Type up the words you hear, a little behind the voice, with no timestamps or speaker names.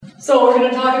So we're going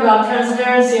to talk about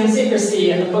transparency and secrecy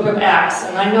in the book of Acts,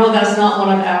 and I know that's not one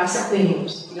of Acts'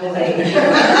 themes. No way.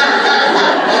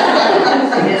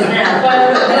 But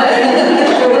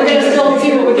we're going to still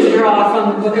see what we can draw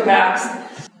from the book of Acts.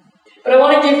 But I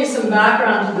want to give you some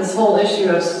background to this whole issue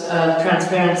of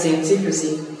transparency and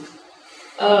secrecy.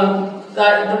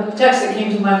 The text that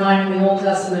came to my mind in the Old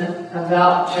Testament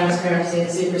about transparency and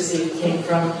secrecy came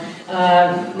from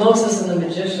Moses and the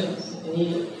magicians in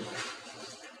Egypt.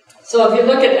 So if you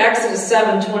look at Exodus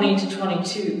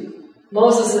 7:20-22,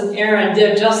 Moses and Aaron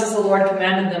did just as the Lord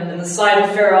commanded them. In the sight of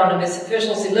Pharaoh and of his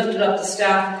officials, he lifted up the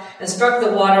staff and struck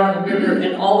the water in the river,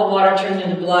 and all the water turned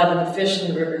into blood, and the fish in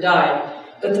the river died.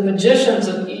 But the magicians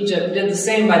of Egypt did the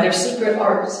same by their secret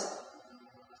arts.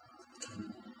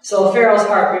 So Pharaoh's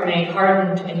heart remained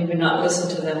hardened, and he would not listen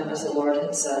to them as the Lord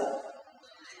had said.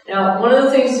 Now, one of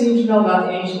the things you need to know about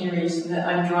the ancient Near East, that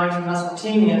I'm drawing from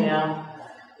Mesopotamia now,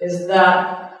 is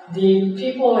that the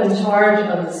people in charge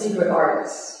of the secret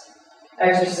arts,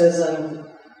 exorcism,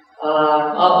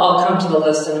 I'll come to the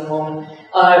list in a moment,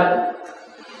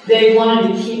 they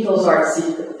wanted to keep those arts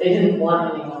secret. They didn't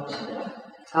want anyone to know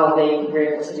how they were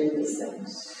able to do these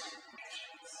things.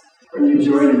 When you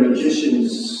join a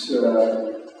magician's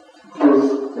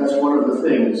group, that's one of the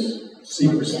things.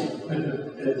 Secrecy.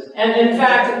 And in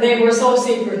fact, they were so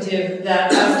secretive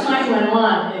that as time went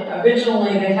on,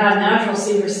 originally they had natural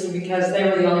secrecy because they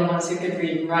were the only ones who could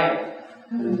read and write,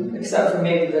 except for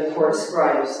maybe the court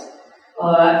scribes.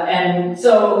 And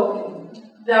so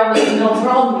there was no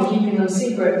problem with keeping them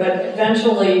secret, but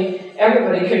eventually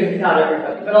everybody could, not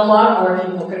everybody, but a lot more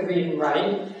people could read and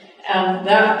write, and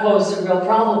that posed a real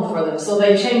problem for them. So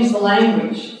they changed the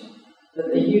language that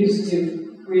they used to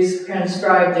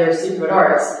transcribe their secret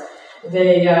arts.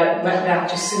 They went back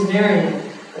to Sumerian,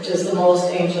 which is the most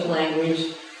ancient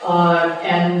language,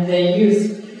 and they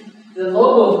used the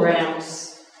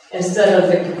logograms instead of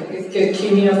the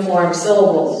cuneiform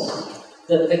syllables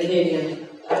that the Akkadian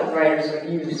writers would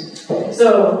use.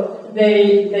 So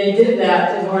they did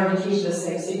that in order to keep this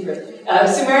thing secret.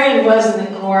 Sumerian was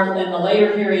in the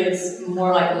later periods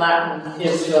more like Latin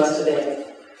is to us today,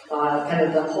 kind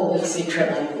of the holy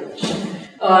secret language.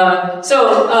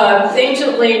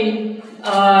 Anciently,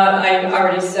 I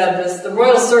already said this, the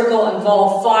royal circle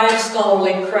involved 5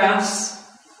 scholarly crafts: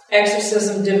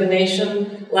 exorcism,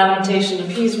 divination, lamentation,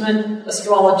 appeasement,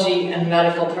 astrology, and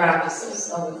medical practices.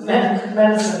 So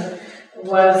medicine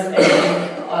was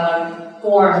a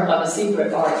form of a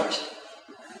secret art.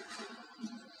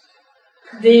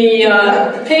 The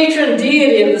patron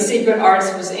deity of the secret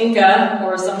arts was Inca,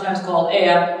 or sometimes called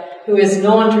Ea, who is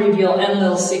known to reveal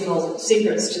endless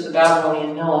secrets to the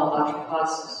Babylonian Noah,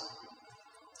 Atrahasis.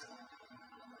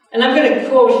 And I'm going to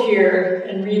quote here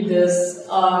and read this.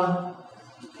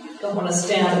 Don't want to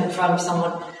stand in front of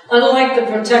someone. Unlike the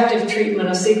protective treatment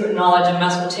of secret knowledge in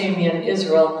Mesopotamia and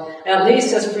Israel, at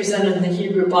least as presented in the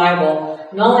Hebrew Bible,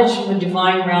 knowledge from the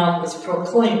divine realm was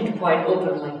proclaimed quite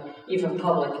openly, even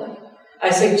publicly. I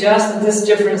suggest that this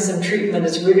difference in treatment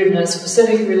is rooted in a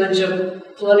specific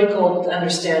political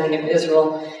understanding of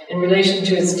Israel in relation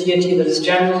to its deity that is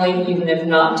generally, even if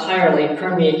not entirely,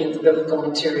 permeated the biblical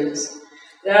materials.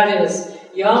 That is,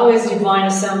 Yahweh's divine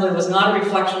assembly was not a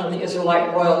reflection of the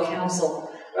Israelite royal council.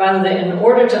 Rather, that in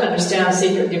order to understand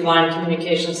secret divine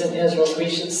communications in Israel, we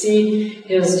should see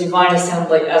his divine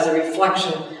assembly as a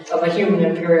reflection of a human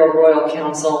imperial royal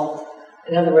council.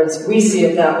 In other words, we see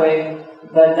it that way,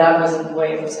 but that wasn't the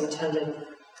way it was intended.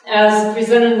 As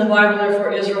presented in the Bible,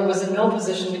 therefore, Israel was in no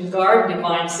position to guard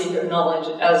divine secret knowledge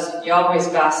as Yahweh's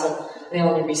vassal. They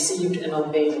only received and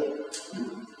obeyed it.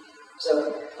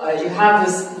 So you have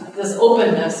this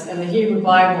openness in the Hebrew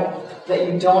Bible that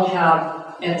you don't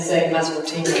have in, say,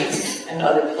 Mesopotamia and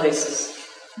other places.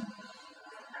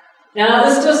 Now,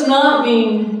 this does not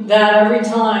mean that every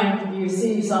time you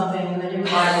see something in the Hebrew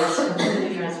Bible it's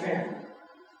completely transparent.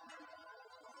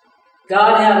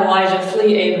 God had Elijah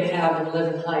flee Ahab and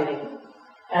live in hiding.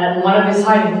 And one of his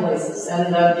hiding places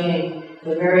ended up being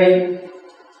the very,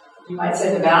 you might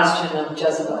say, the bastion of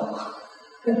Jezebel.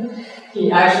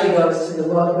 He actually goes to the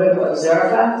widow of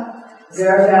Zarephath.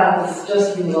 Zarephath is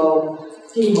just below,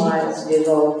 3 miles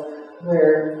below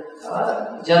where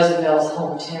Jezebel's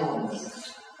hometown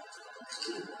is.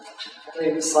 I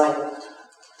believe it's like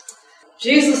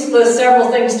Jesus lists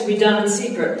several things to be done in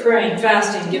secret: praying,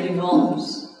 fasting, giving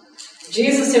alms.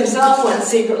 Jesus himself went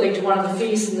secretly to one of the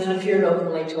feasts and then appeared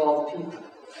openly to all the people.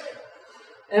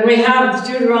 And we have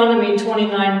Deuteronomy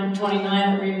 29:29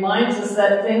 that reminds us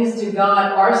that things to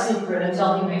God are secret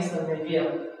until he makes them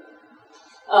revealed.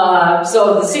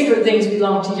 So the secret things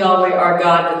belong to Yahweh our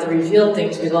God, but the revealed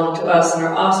things belong to us and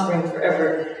our offspring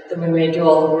forever, that we may do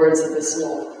all the words of this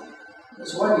law.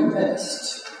 That's what you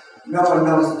missed. No one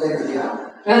knows the day or the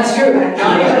hour. That's true.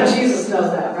 Not even Jesus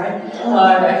knows that, right?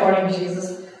 According to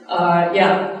Jesus.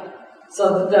 Yeah.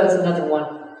 So that's another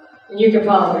one. You could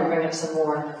probably bring up some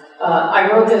more. I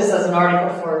wrote this as an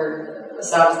article for a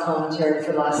Sabbath commentary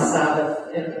for last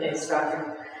Sabbath in a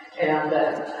Spectrum. And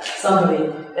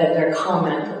somebody, at their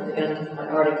comment at the end of my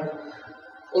article,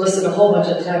 listed a whole bunch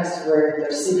of texts where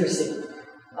there's secrecy.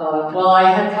 Well, I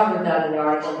had covered that in the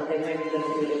article, but they maybe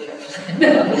didn't read it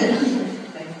carefully.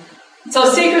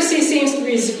 So secrecy seems to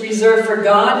be reserved for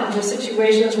God and for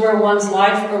situations where one's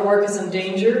life or work is in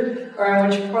danger, or in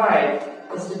which pride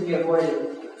is to be avoided.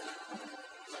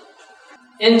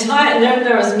 And then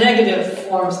there is negative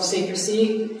forms of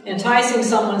secrecy: enticing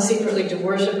someone secretly to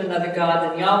worship another god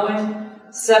than Yahweh,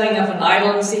 setting up an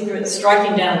idol in secret,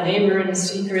 striking down a neighbor in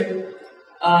secret,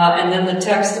 and then the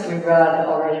text that we read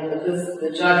already. But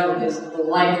the judgment is the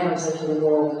light comes into the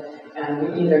world, and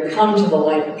we either come to the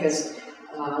light because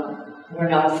we're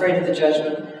not afraid of the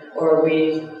judgment, or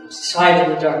we hide in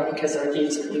the dark because our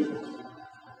deeds are evil.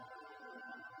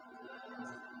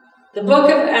 The book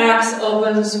of Acts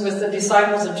opens with the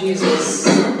disciples of Jesus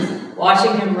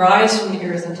watching him rise from the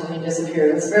earth until he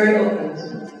disappeared. It's very open,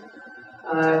 isn't it?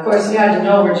 Of course, you had to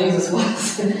know where Jesus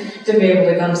was to be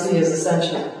able to come see his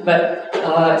ascension, but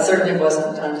it certainly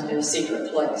wasn't done in a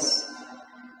secret place.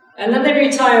 And then they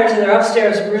retired to their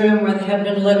upstairs room where they had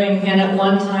been living, and at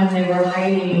one time they were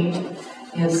hiding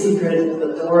in secret,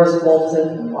 with the doors bolted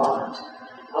and locked.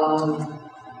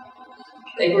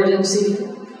 They were in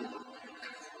secret.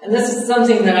 And this is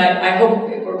something that I hope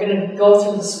we're going to go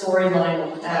through the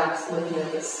storyline of Acts looking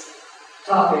at this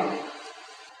topic.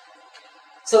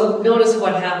 So notice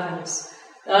what happens.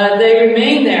 They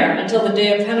remain there until the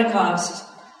day of Pentecost.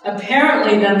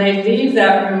 Apparently then they leave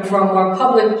that room for a more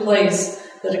public place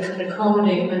that it could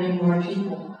accommodate many more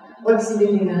people. What's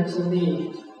leading them to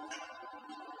leave?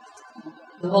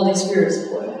 The Holy Spirit's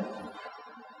poured.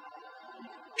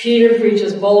 Peter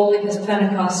preaches boldly his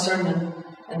Pentecost sermon,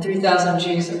 and 3,000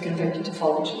 Jews are convicted to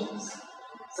follow Jesus.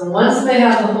 So once they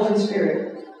have the Holy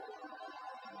Spirit,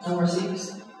 no more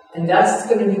secrecy. And that's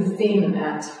going to be the theme in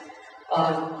Acts.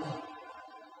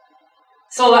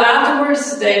 So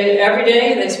afterwards, every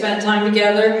day they spent time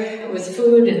together with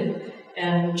food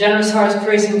and generous hearts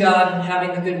praising God and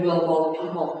having the goodwill of all the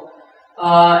people.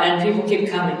 And people keep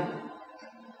coming.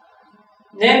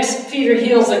 Next, Peter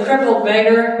heals a crippled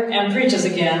beggar and preaches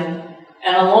again.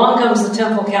 And along comes the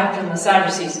temple captain and the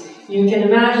Sadducees. You can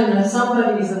imagine that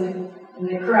somebody's in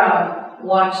the crowd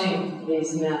watching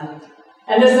these men.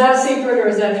 And is that secret or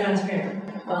is that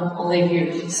transparent? Well, I'll leave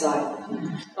you to decide.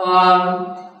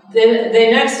 The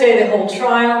next day they hold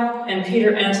trial, and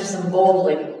Peter answers them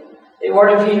boldly. They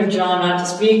order Peter and John not to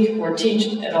speak or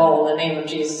teach at all in the name of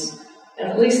Jesus. And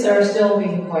at least they're still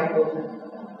being quite open.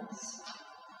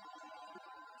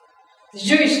 The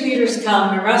Jewish leaders come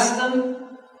and arrest them.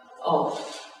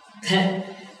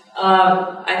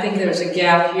 I think there's a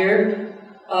gap here.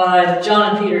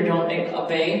 John and Peter don't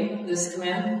obey this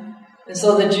command. And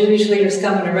so the Jewish leaders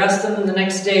come and arrest them, and the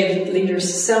next day the leaders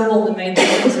assembled and made the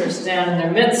prisoners stand in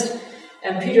their midst,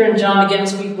 and Peter and John again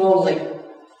speak boldly.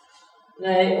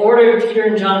 They order Peter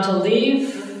and John to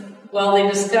leave while they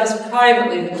discuss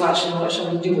privately the question, what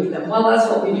shall we do with them? Well, that's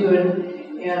what we do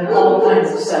in all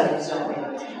kinds of settings, don't we?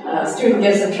 A student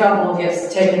gets in trouble,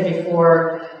 gets taken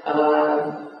before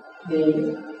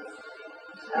the,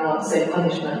 I don't want to say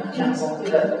punishment council,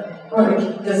 or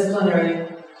the disciplinary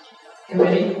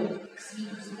committee.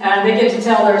 And they get to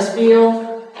tell their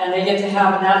spiel, and they get to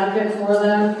have an advocate for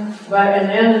them. But at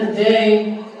the end of the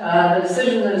day, the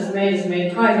decision that is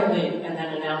made privately and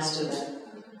then announced to them.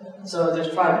 So there's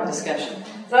private discussion.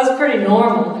 So that's pretty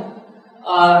normal.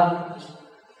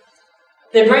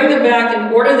 They bring them back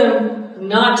and order them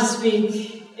not to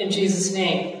speak in Jesus'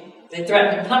 name. They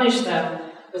threaten to punish them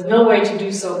with no way to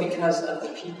do so because of the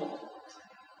people.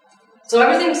 So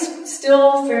everything's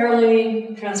still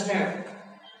fairly transparent.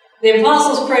 The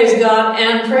apostles praise God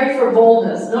and pray for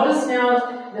boldness. Notice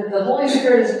now that the Holy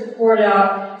Spirit is poured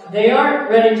out. They aren't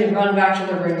ready to run back to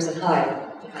their rooms and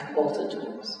hide behind bolted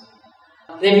doors.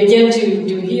 They begin to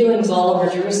do healings all over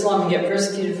Jerusalem and get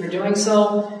persecuted for doing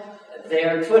so. They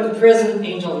are put in prison. The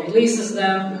angel releases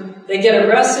them. They get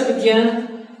arrested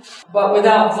again, but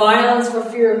without violence for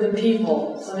fear of the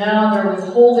people. So now they're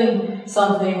withholding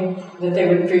something that they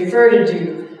would prefer to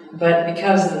do, but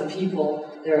because of the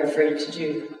people, they're afraid to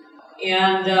do.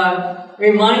 And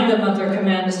remind them of their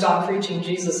command to stop preaching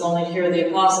Jesus, only to hear the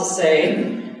apostles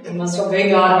say, We must obey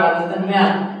God rather than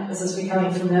men. This is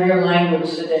becoming familiar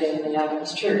language today in the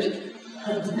Adventist Church.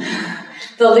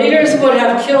 The leaders would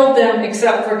have killed them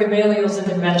except for Gamaliel's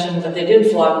intervention, but they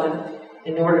did flog them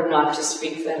in order not to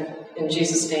speak them in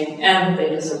Jesus' name, and they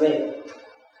disobeyed.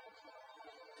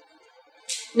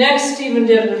 Next, Stephen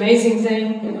did an amazing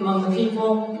thing among the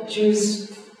people. The Jews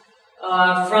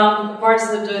from parts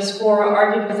of the diaspora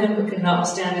argued with him, but could not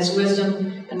withstand his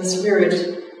wisdom and the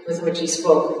spirit with which he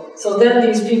spoke. So then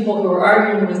these people who were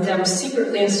arguing with them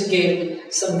secretly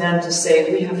instigated some men to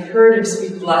say, "We have heard him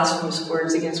speak blasphemous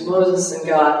words against Moses and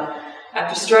God."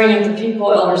 After stirring up the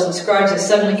people, elders and scribes, they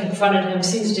suddenly confronted him,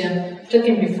 seized him, took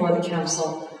him before the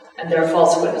council, and their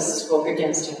false witnesses spoke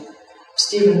against him.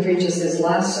 Stephen preaches his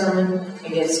last sermon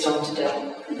and gets stoned to death.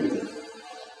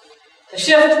 The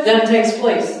shift then takes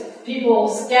place. People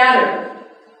scatter.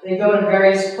 They go to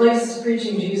various places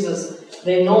preaching Jesus.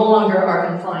 They no longer are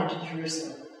confined to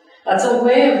Jerusalem. That's a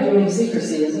way of doing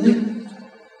secrecy, isn't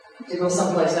it? To go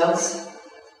someplace else.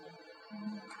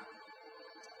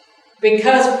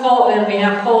 Because Paul, and we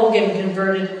have Paul getting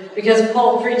converted, because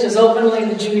Paul preaches openly,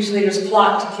 the Jewish leaders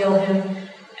plot to kill him,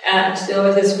 and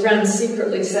with his friends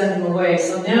secretly send him away.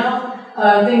 So now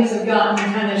things have gotten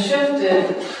kind of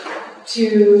shifted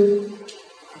to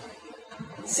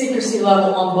secrecy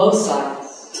level on both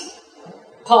sides.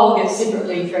 Paul gets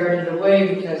secretly ferreted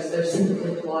away because they're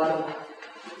secretly plotting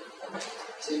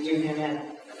to do him in.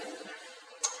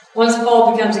 Once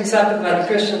Paul becomes accepted by the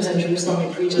Christians in Jerusalem,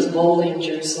 he preaches boldly in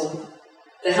Jerusalem.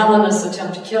 The Hellenists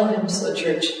attempt to kill him, so the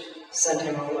church sent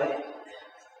him away.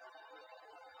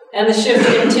 And the shift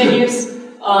continues.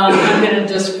 I'm going to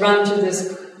just run through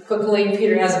this quickly.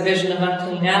 Peter has a vision of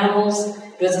unclean animals,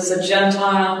 visits a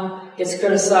Gentile, gets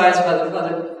criticized by the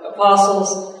other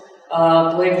apostles.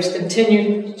 Believers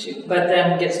continue, but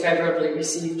then gets favorably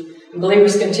received. And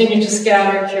believers continue to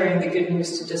scatter, carrying the good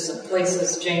news to distant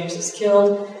places. James is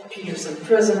killed, Peter's in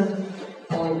prison,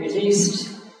 only released,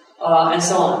 and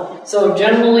so on. So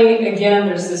generally, again,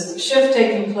 there's this shift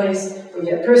taking place. We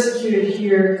get persecuted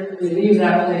here, we leave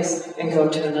that place and go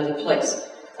to another place.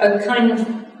 A kind of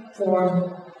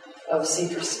form of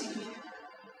secrecy.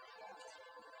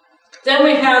 Then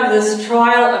we have this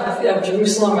trial of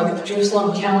Jerusalem, or the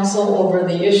Jerusalem Council, over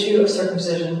the issue of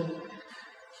circumcision.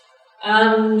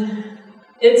 And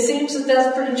it seems that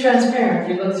that's pretty transparent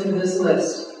if you look through this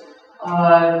list.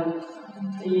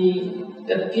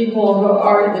 The people who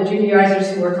are the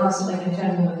Judaizers who are constantly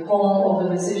contending with Paul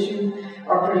over this issue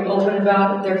are pretty open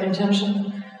about their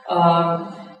contention.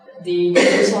 The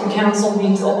Jerusalem Council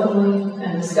meets openly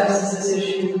and discusses this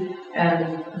issue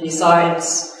and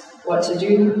decides what to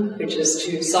do, which is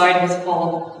to side with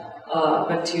Paul,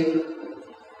 but to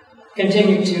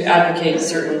continue to advocate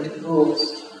certain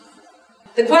rules.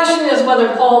 The question is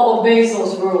whether Paul obeys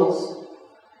those rules.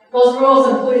 Those rules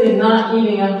included not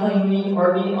eating unclean meat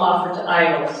or meat offered to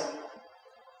idols.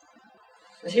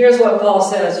 But here's what Paul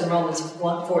says in Romans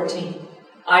 1:14.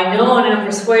 I know and am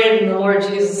persuaded in the Lord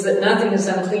Jesus that nothing is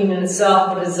unclean in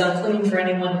itself, but is unclean for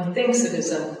anyone who thinks it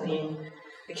is unclean.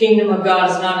 The kingdom of God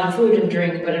is not in food and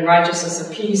drink, but in righteousness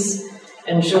and peace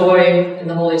and joy in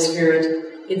the Holy Spirit.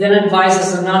 He then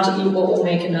advises them not to eat what will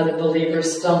make another believer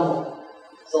stumble.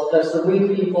 So there's the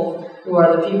weak people who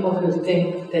are the people who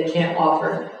think they can't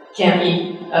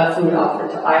eat food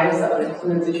offered to idols. That would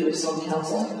include the Jerusalem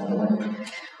Council, by the way.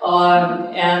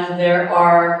 And there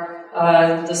are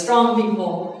the strong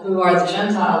people who are the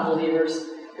Gentile believers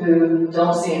who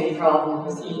don't see any problem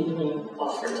with eating meat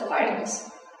offered to idols.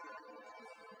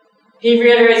 He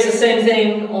reiterates the same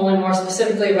thing, only more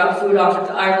specifically about food offered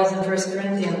to idols in 1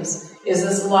 Corinthians. Is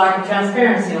this a lack of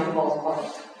transparency on Paul's part?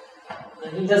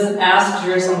 He doesn't ask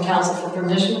Jerusalem Council for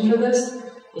permission for this.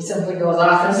 He simply goes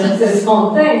off and says his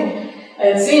own thing,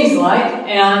 it seems like.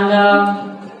 And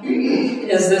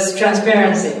is this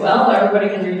transparency? Well, everybody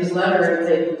can read his letter if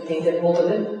they can get hold of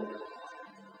it.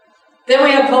 Then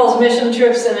we have Paul's mission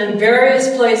trips, and in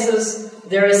various places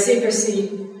there is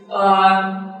secrecy.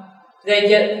 They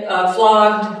get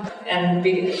flogged, and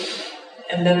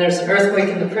then there's an earthquake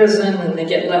in the prison, and they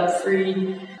get let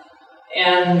free.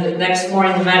 And the next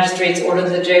morning, the magistrates ordered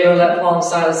the jailer, let Paul and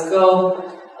Silas go.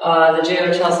 The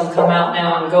jailer tells them, come out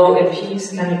now and go in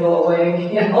peace, kind of go away,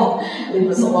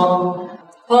 leave us alone.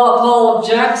 Paul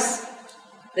objects.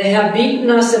 They have beaten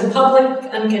us in public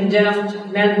and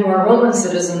condemned men who are Roman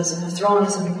citizens and have thrown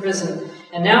us into prison.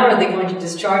 And now are they going to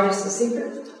discharge us in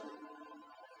secret?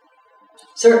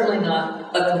 Certainly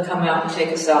not. Let them come out and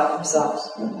take us out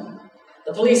themselves.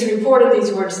 The police reported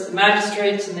these words to the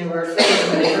magistrates, and they were afraid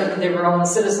when they heard that they were Roman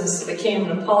citizens, so they came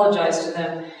and apologized to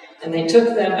them, and they took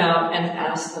them out and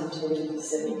asked them to leave the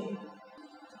city.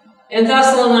 In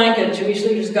Thessalonica, Jewish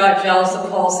leaders got jealous of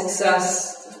Paul's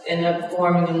success, ended up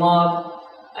forming a mob,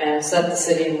 and set the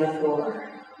city in uproar.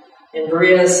 In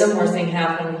Berea, a similar thing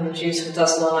happened when the Jews from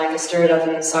Thessalonica stirred up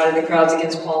and incited the crowds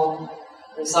against Paul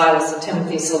and Silas and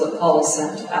Timothy, so that Paul was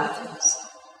sent to Athens.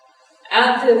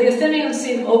 The Athenians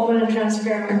seemed open and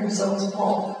transparent, and so was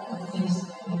Paul. Things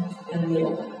in the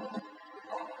open.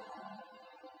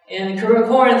 In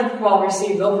Corinth, Paul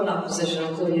received open opposition,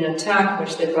 including an attack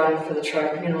which they brought in for the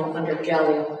tribunal under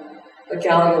Gallio. But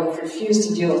Gallio refused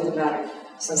to deal with the matter,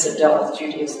 since it dealt with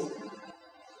Judaism.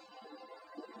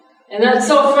 And then,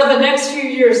 so for the next few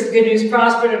years, the good news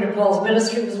prospered under Paul's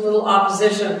ministry with little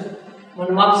opposition.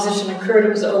 When opposition occurred,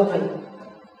 it was open.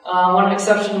 One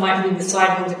exception might be the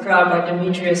siding with the crowd by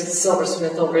Demetrius the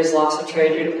silversmith over his loss of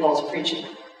trade due to Paul's preaching.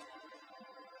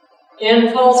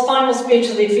 In Paul's final speech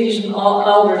to the Ephesian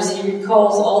elders, he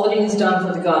recalls all that he has done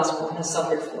for the gospel and has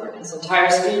suffered for it. His entire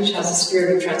speech has a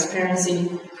spirit of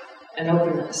transparency and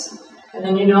openness. And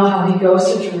then you know how he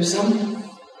goes to Jerusalem.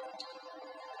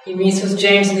 He meets with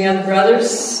James and the other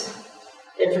brothers.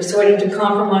 They persuade him to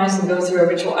compromise and go through a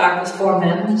ritual act with 4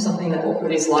 men, something that will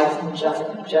put his life in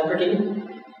jeopardy.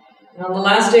 And on the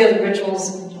last day of the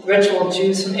ritual,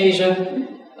 Jews from Asia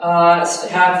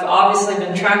have obviously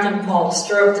been tracking Paul to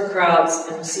stir up the crowds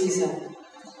and seize him.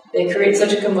 They create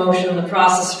such a commotion in the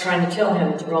process of trying to kill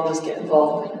him that the Romans get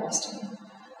involved and arrest him.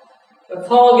 But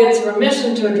Paul gets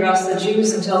permission to address the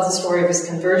Jews and tells the story of his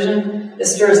conversion.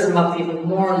 This stirs them up even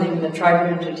more, leaving the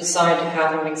tribune to decide to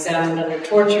have him examined under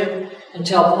torture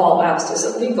until Paul asked, "Is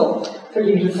it legal for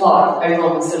you to flog a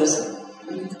Roman citizen?"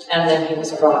 And then he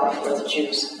was brought before the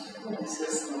Jews.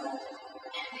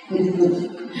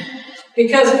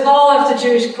 Because Paul left the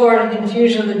Jewish court in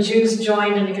confusion, the Jews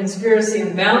joined in a conspiracy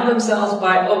and bound themselves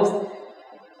by oath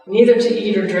neither to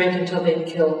eat or drink until they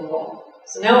killed Paul.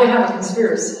 So now we have a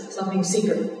conspiracy, something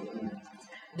secret.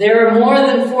 There are more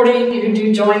than 40 who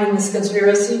do join in this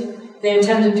conspiracy. They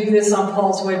intend to do this on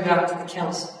Paul's way back to the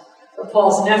council. But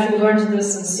Paul's nephew learned of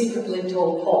this and secretly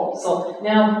told Paul. So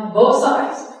now both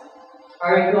sides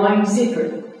are going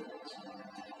secret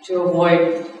to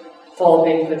avoid Paul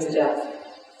being put to death.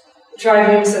 The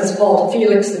tribune sends Paul to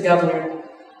Felix, the governor.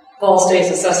 Paul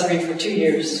stays at Caesarea for 2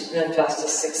 years, and then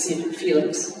Festus succeeded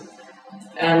Felix.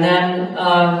 And then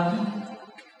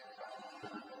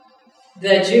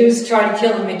the Jews try to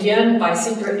kill him again by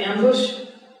secret ambush,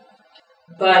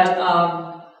 but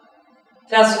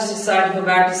Festus decided to go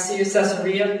back to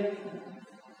Caesarea.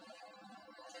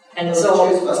 And so the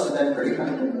Jews must have been pretty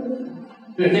hungry.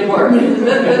 They were.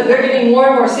 They're getting more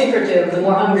and more secretive the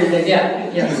more hungry they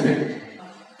get. Yes.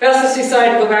 Festus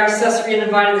decided to go back to Caesarea and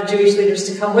invited the Jewish leaders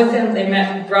to come with him. They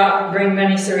bring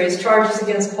many serious charges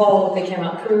against Paul that they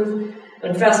cannot prove.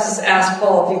 When Festus asked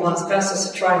Paul if he wants Festus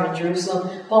to try him in Jerusalem,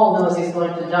 Paul knows he's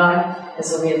going to die, and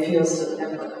so he appeals to the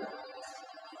emperor.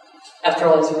 After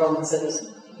all, he's a Roman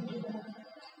citizen.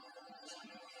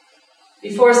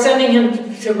 Before sending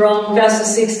him to Rome,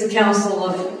 Festus seeks the counsel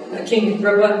of King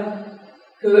Agrippa,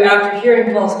 who, after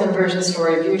hearing Paul's conversion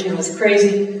story, viewed him as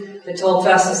crazy. They told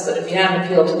Festus that if he hadn't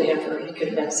appealed to the emperor, he could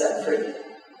have been set free,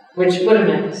 which would have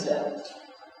meant his death,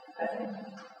 I think.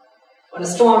 When a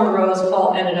storm arose,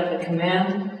 Paul ended up in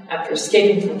command. After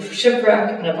escaping from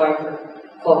shipwreck and a viper,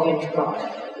 Paul came to Rome.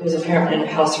 He was apparently in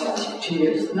house arrest for 2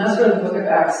 years. And that's where the book of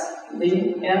Acts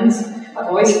ends. I've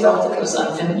always felt it was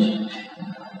unfinished.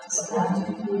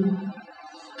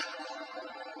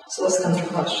 So let's come to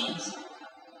questions.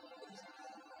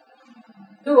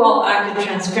 Who all acted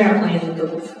transparently in the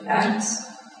book of Acts?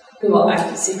 Who all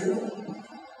acted secretly?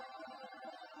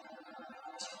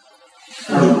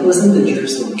 Wasn't the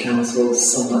Jerusalem Council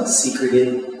somewhat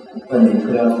secretive when they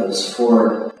put out those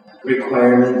 4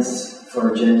 requirements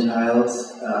for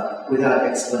Gentiles without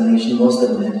explanation? Most of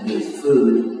them had to do with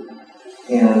food.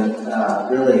 And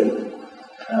really,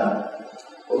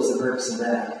 what was the purpose of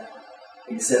that?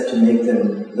 Except to make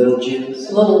them little Jews?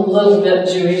 A little bit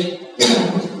Jewish.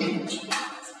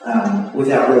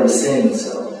 Without really saying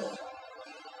so.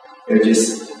 They're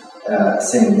just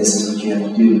saying this is what you have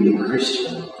to do to be a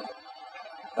Christian.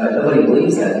 But nobody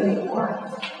believes that anymore.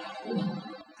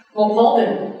 Well, Paul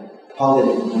didn't. Paul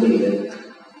didn't believe it.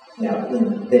 Now,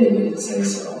 then he didn't say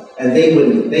so. And they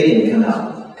didn't come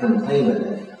out and complain with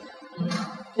it.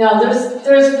 Now,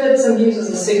 there's been some uses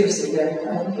of secrecy there.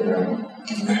 I think you're right.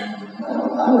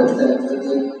 I would think that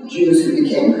the Jews who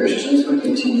became Christians would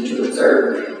continue to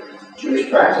observe Jewish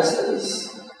practices.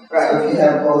 Right. So if you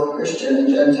have both Christian and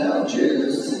Gentile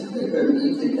Jews, they couldn't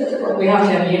eat together. We have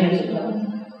to have unity, though.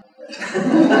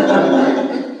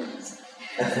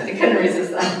 I couldn't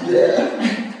resist that.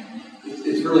 Yeah.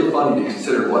 It's really fun funny to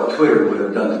consider what Twitter would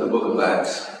have done to the Book of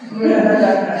Acts.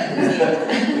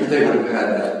 If they would have had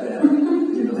that then.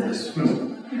 You know,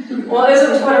 Well,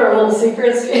 isn't Twitter a little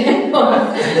secret?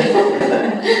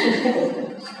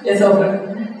 It's open.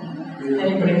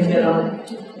 Anybody can get on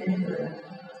it.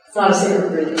 It's not a secret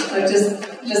group.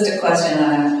 Just a question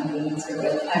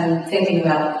but I'm thinking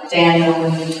about Daniel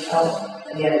when he felt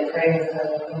that he had to pray with her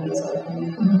when he was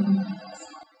open.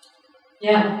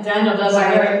 Yeah, Daniel does it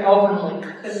very openly.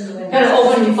 Kind of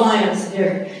open defiance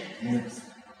here.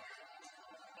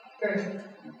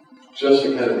 Just to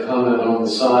kind of comment on the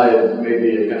side,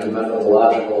 maybe a kind of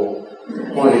methodological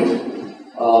point.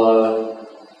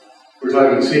 We're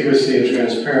talking secrecy and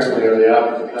transparently are the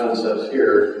operative concepts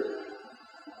here.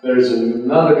 There's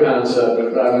another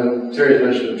concept, Terry's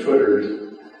mentioned Twitter,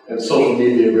 and social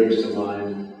media brings to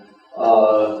mind.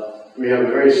 We have a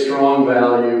very strong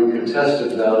value,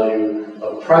 contested value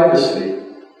of privacy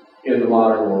in the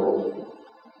modern world,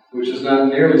 which is not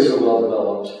nearly so well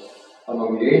developed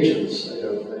among the ancients, I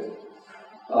don't think.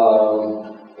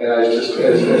 And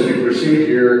as we proceed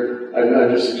here,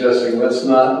 I'm just suggesting let's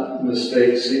not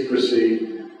mistake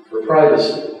secrecy for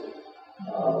privacy.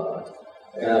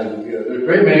 And there's a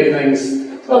great many things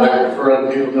that I prefer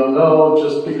other people don't know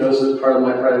just because it's part of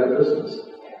my private business.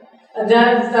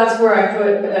 That's where I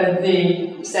put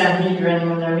the Sanhedrin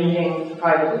when they're meeting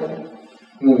privately.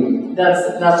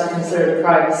 That's considered a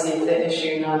privacy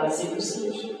issue, not a secrecy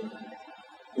issue.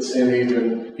 The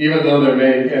Sanhedrin, even though they're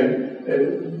made,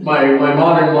 and my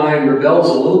modern mind rebels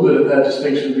a little bit at that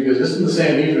distinction because isn't the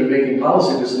Sanhedrin making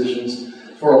policy decisions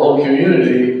for a whole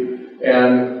community,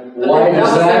 and why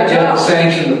does that get the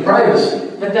sanction of privacy?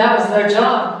 But that was their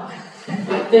job.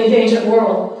 Think ancient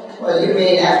world. Well, you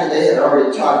mean after they had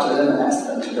already talked to them and asked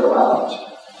them to go out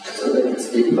so they could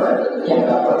speak privately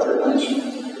about what their punishment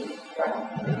would be?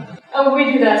 Oh,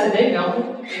 we do that today,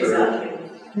 don't we? Sure.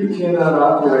 Exactly. You cannot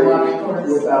operate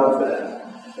without that.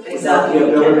 Without the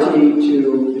ability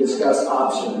to discuss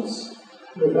options,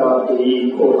 without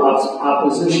the, quote,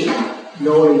 opposition,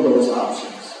 knowing those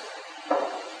options,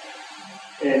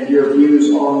 and your views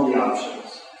on the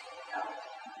options.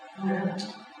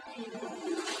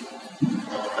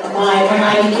 When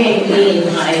I became dean,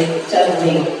 I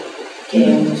suddenly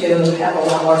came to have a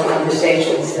lot more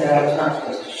conversations that I was not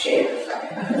supposed to share.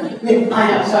 I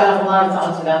know, so I have a lot of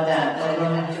thoughts about that, but I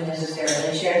don't have to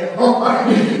necessarily share them all. But,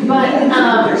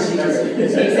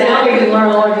 exactly. We can learn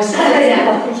all of this.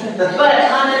 But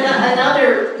on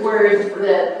another word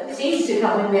that seems to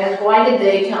come in there, why did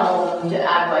they tell them to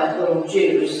act like little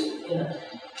Jews?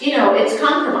 It's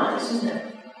compromise, isn't it?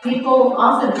 People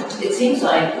often, it seems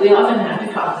like we often have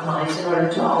to compromise in order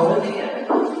to all live together.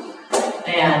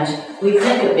 And we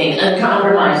think of being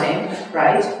uncompromising,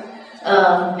 right?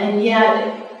 And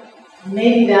yet,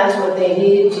 maybe that's what they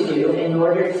needed to do in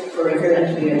order for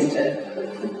everyone to be able to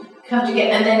come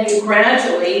together. And then you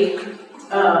gradually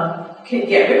can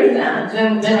get rid of that.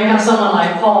 Then we have someone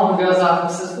like Paul who goes off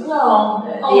and says, well,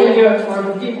 I'll do it for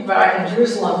the people back in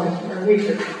Jerusalem or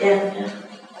weaker. Yeah.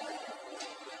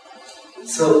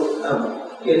 So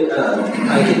I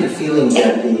get the feeling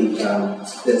that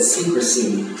that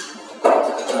secrecy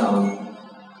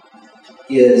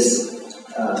is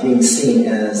being seen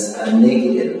as a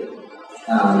negative,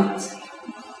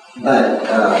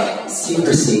 but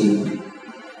secrecy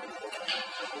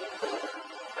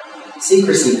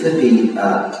could be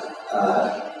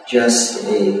just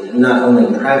not only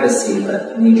privacy,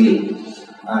 but maybe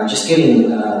just giving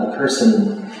the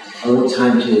person a little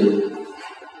time to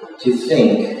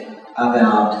think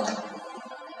about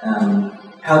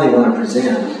how they want to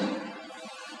present.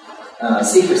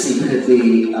 Secrecy could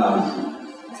be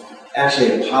actually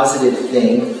a positive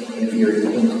thing if you're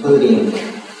including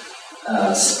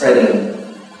spreading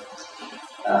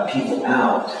people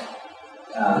out.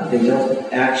 They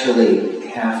don't actually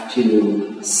have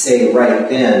to say right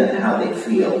then how they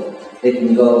feel. They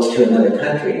can go to another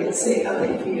country and say how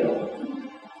they feel.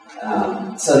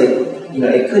 So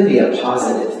it could be a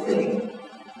positive thing.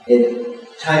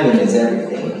 Timing is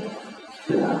everything.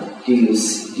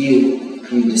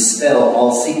 Do you dispel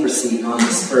all secrecy on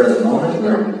the spur of the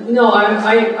moment? No, I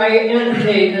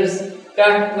advocate this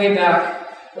way back.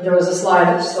 There was a slide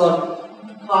that showed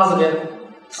positive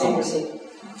secrecy,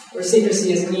 where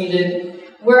secrecy is needed.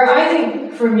 Where I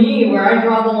think, for me, where I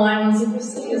draw the line on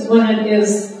secrecy is when it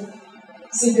is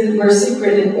secret. We're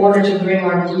secret in order to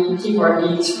keep our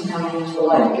deeds from coming into the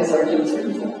light, because our deeds are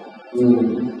evil.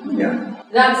 Yeah.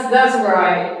 That's where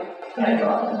I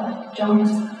draw the line. John?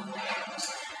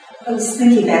 I was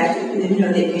thinking back to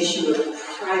the issue of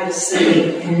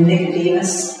privacy and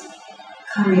Nicodemus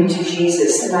coming to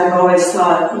Jesus, and I've always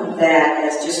thought of that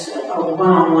as just a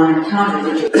one-on-one encounter,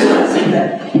 which it was.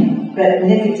 But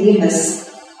Nicodemus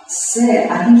said,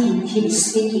 I think he was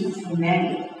speaking for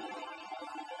many,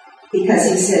 because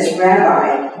he says,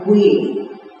 Rabbi, we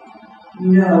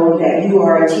know that you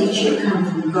are a teacher come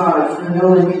from God, for no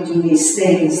one can do these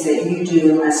things that you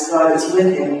do unless God is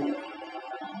with him.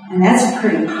 And that's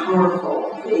pretty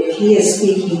powerful. If he is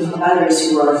speaking for others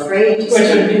who are afraid to speak.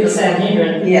 Which would be the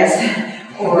Sanhedrin. Yes.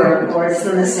 Or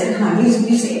some that said, come on, you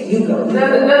say it, you go.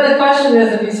 Then the question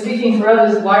is, if he's speaking for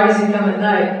others, why does he come at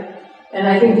night? And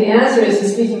I think the answer is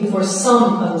he's speaking for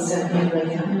some of the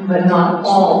Sanhedrin, but not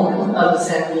all of the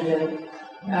Sanhedrin.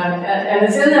 And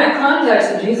it's in that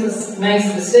context that Jesus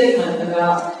makes the statement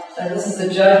about this is the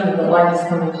judgment that light is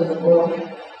coming to the world.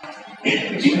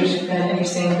 Which is kind of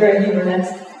interesting. Greg, you were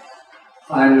next.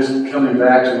 I'm just coming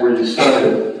back to where you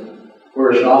started,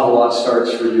 where an awful lot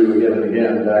starts for you again and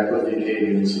again, back with the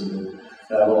Akkadians and the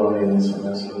Babylonians and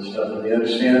that sort of stuff, and the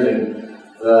understanding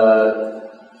that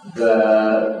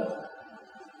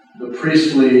the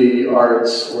priestly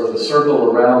arts or the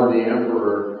circle around the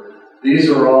emperor, these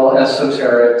are all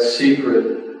esoteric,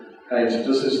 secret kinds of,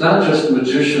 it's not just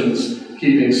magicians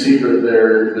keeping secret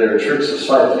their tricks of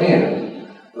sleight of hand,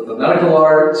 but the medical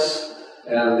arts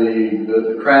and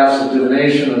the crafts of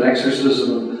divination and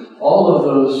exorcism, all of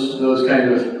those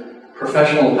kind of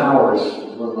professional powers,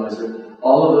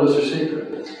 all of those are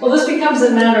secret. Well, this becomes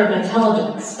a matter of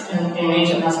intelligence in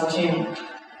ancient Mesopotamia,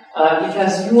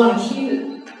 because you want to keep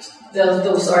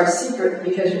those arts secret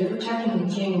because you're protecting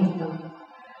the king with them.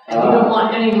 And you don't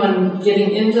want anyone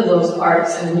getting into those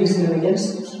arts and using them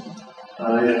against the king.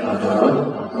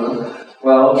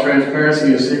 Well,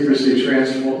 transparency and secrecy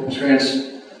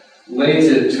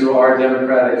translated to our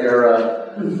democratic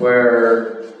era,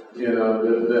 where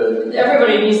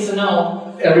everybody needs to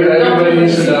know. Everybody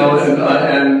needs to know,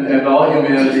 and all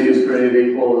humanity is created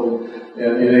equal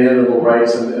and inalienable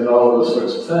rights and all of those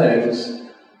sorts of things.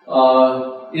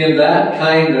 In that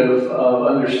kind of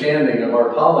understanding of our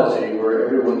polity, where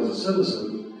everyone is a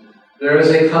citizen, there is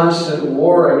a constant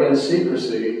war against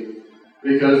secrecy,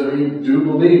 because we do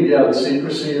believe, the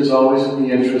secrecy is always in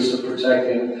the interest of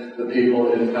protecting the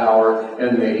people in power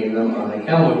and making them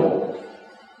unaccountable.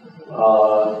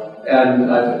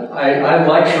 And I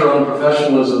lecture on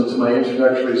professionalism to my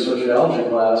introductory sociology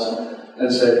class and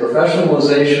say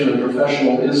professionalization and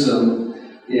professionalism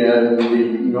in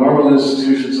the normal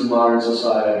institutions of modern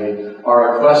society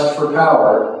are a quest for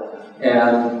power,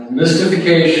 and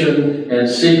mystification and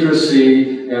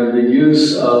secrecy and the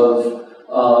use of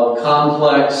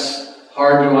complex,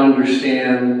 hard to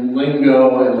understand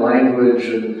lingo and language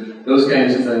and those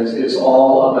kinds of things. It's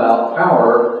all about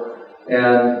power,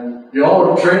 and you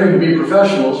all are training to be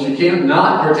professionals. You can't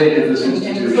not partake in this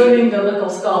institution. Including biblical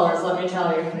scholars, let me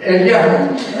tell you. And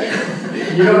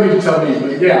you don't need to tell me,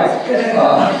 but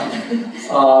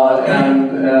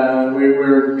and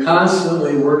we're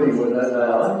constantly working with that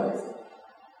dialogue.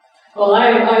 Well,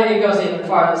 it goes even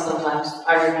farther sometimes.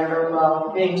 I remember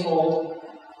being told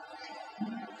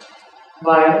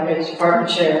by a department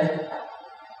chair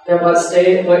that what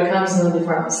comes in the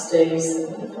department stays in the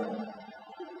department.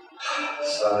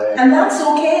 And that's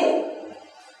okay.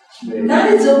 Maybe.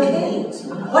 That is okay.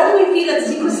 Why do we feel that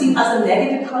secrecy has a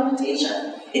negative connotation?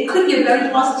 It could be a very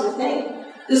positive thing.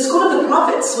 The School of the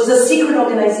Prophets was a secret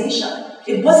organization.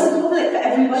 It wasn't public for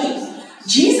everybody.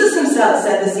 Jesus himself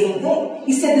said the same thing.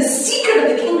 He said the secret of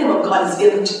the kingdom of God is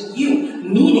given to you,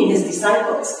 meaning his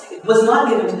disciples. It was not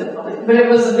given to the public. But it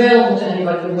was available to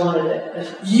anybody who wanted it. But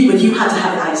you had to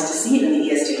have the eyes to see it and the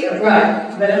ears to hear it.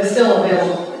 Right, but it was still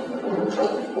available.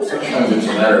 Sometimes it's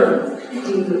a matter of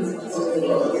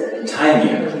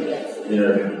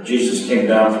timing. Jesus came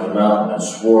down from the mountain and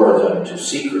swore them to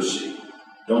secrecy.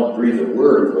 Don't breathe a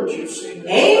word of what you've seen.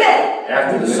 Amen.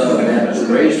 After the Son of Man is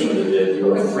raised from the dead,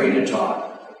 you are free to talk.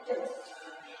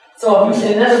 So,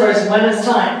 in other words, when it's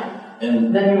time,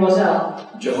 then he goes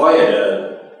out.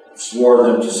 Jehoiada swore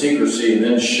them to secrecy and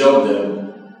then showed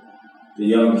them the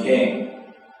young king.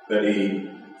 But he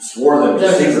swore them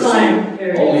to secrecy,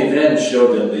 only then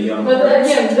showed them the young But prince.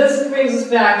 again, this brings us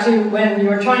back to when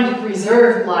you're trying to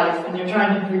preserve life and you're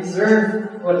trying to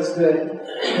preserve what is good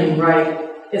and right.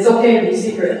 It's okay to be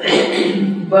secret.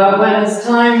 But when it's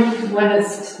time,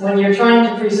 when you're trying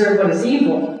to preserve what is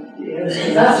evil,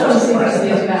 that's what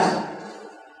secrecy is about.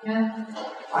 Yeah.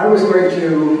 I was going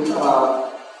to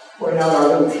point out our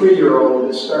little 3-year-old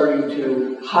is starting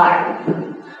to hide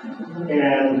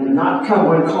and not come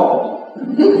when called.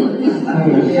 It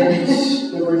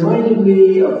reminded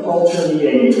me of Paul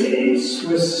Ternier, a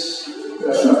Swiss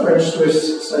a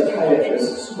French-Swiss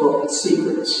psychiatrist, wrote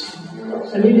Secrets.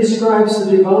 And he describes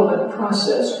the development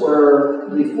process where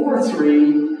before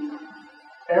 3,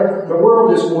 the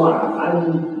world is one.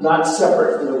 I'm not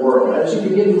separate from the world. As you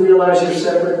begin to realize you're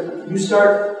separate, you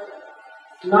start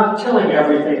not telling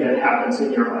everything that happens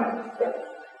in your life.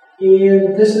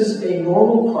 And this is a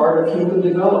normal part of human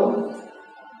development.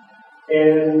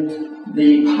 And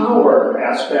the power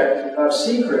aspect of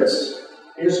secrets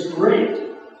is great.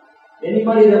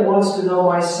 Anybody that wants to know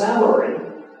my salary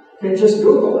can just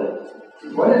Google it.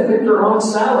 What if Victor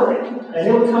owns salary? And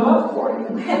it'll come up for you.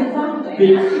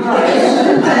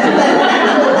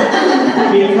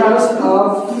 Because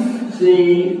of the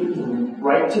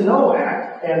Right to Know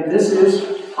Act, and this is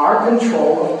our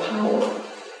control of power.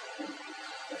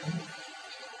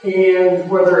 And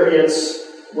whether it's,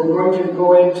 we're going to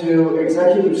go into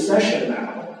executive session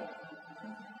now,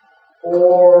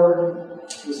 or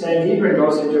the Sanhedrin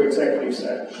goes into executive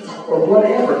session, or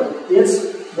whatever, it's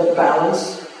the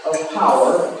balance of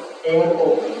power and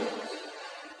openness.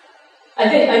 I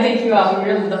think you are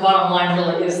really, the bottom line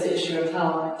really is the issue of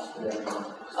power.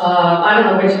 I don't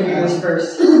know which of you was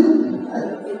first.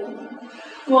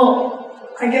 Well,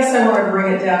 I guess I want to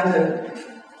bring it down to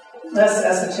less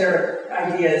esoteric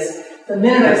ideas. The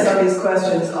minute I saw these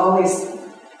questions, all these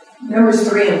numbers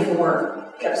 3 and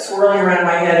 4 kept swirling around in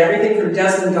my head, everything from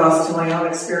Desmond Doss to my own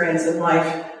experience in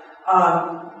life.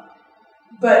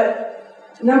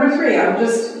 But number 3, I'll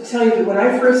just tell you that when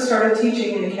I first started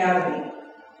teaching in academy,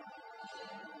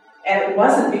 and it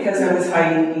wasn't because I was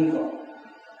hiding evil,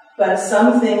 but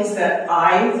some things that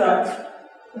I thought,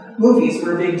 movies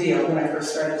were a big deal when I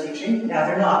first started teaching. Now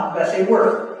they're not, but they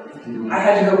were. I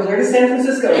had to go clear to San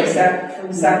Francisco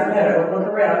from Sacramento and look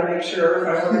around and make sure if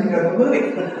I wanted to go to a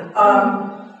movie.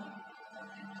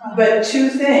 But 2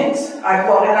 things.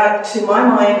 To my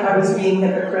mind, I was being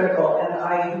hypocritical, and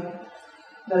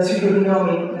those of you who know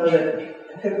me know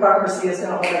that hypocrisy is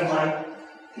not one of my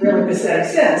really pathetic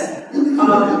sins. And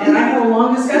I had a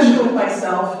long discussion with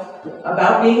myself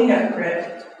about being a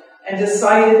hypocrite and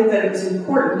decided that it was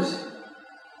important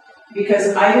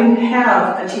because I didn't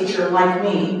have a teacher like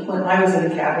me when I was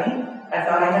in academy. I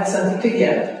thought I had something to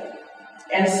give.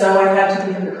 And so I had to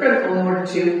be hypocritical in order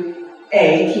to,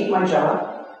 A, keep my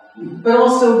job, but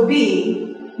also,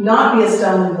 B, not be a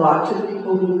stumbling block to the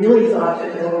people who really thought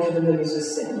that going to the movies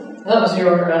was sin. That was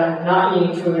your not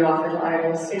eating food offered to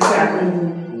idols. Exactly.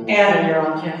 And you're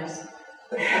on campus.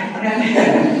 And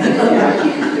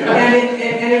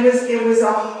it was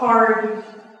a hard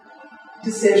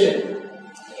decision.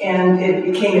 And it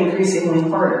became increasingly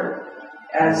harder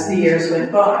as the years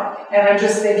went by. And I'm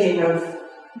just thinking of,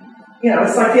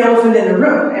 it's like the elephant in the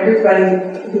room.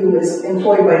 Everybody who is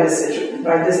employed by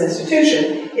this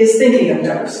institution is thinking of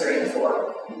numbers 3 and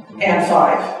 4 and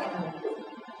 5.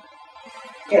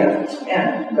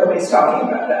 And nobody's talking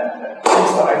about that, but I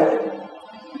just thought I would.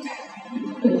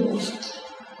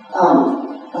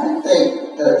 I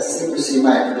think that secrecy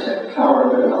might protect power,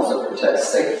 but it also protects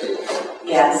safety.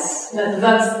 Yes,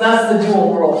 that's the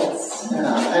dual roles.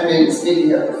 Yeah,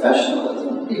 speaking of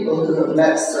professionalism, people who have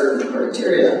met certain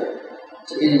criteria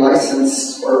to be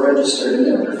licensed or registered in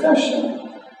their profession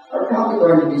are probably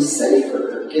going to be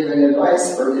safer giving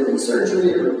advice or giving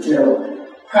surgery or,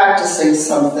 practicing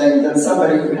something than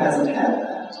somebody who hasn't had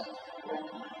that.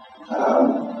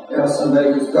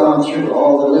 Somebody who's gone through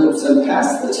all the loops and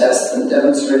passed the tests and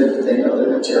demonstrated that they know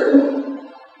their material.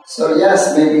 So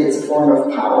yes, maybe it's a form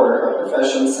of power, a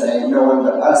profession saying no one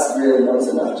but us really knows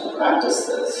enough to practice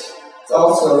this. It's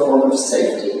also a form of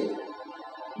safety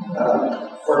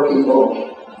for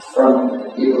people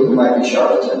from people who might be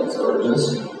charlatans or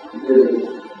just really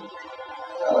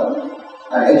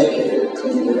uneducated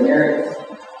in a given area.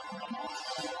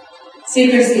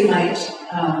 Secrecy might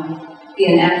be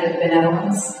an act of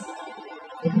benevolence.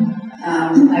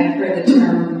 I've heard the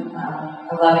term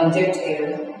a loving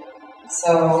dictator.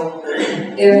 So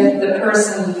if the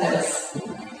person that's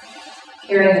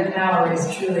carrying the power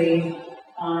is truly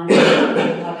loving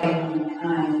and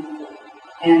kind,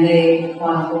 and they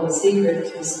want to hold a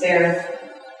secret to spare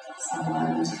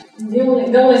someone. The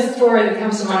only story that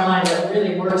comes to my mind that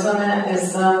really works on that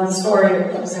is the story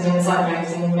that was in Inside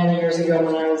Magazine many years ago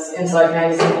when I was Inside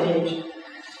Magazine age.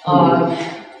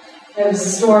 It was a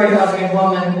story of a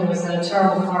woman who was in a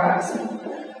terrible car accident.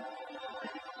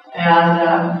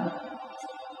 And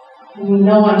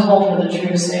no one told her the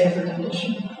true state of her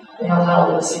condition. They all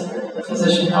held it a secret. The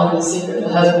physician held it a secret. The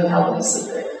husband held it a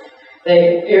secret.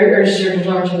 They urged her to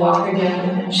learn to walk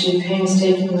again, and she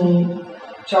painstakingly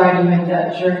tried to make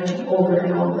that journey over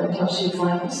and over until she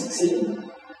finally succeeded.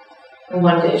 And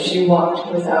one day she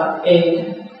walked without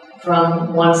aid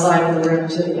from one side of the room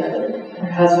to the other. And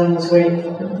her husband was waiting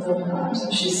for her with open arms.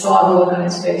 And she saw the look on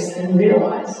his face and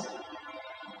realized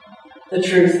the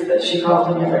truth that she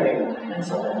probably never knew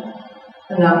until then.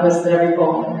 And that was that every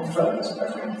bone in her foot was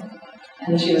broken.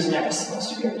 And she was never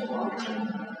supposed to be able to walk again.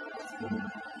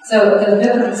 So the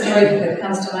biblical story that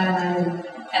comes to my mind,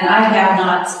 and I have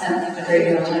not spent a great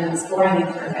deal of time exploring it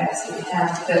for facts you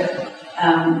have, but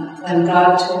when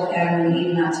God told Adam and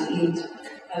Eve not to eat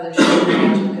of the tree of the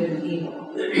knowledge of good and evil,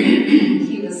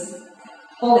 he was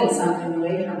holding something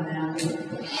away from them.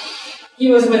 He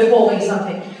was withholding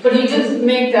something, but he didn't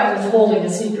make that withholding a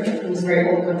secret. He was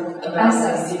very open about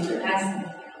that secret.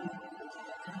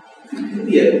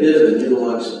 Maybe a bit of a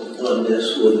nuance on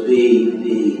this would be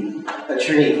the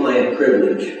attorney-client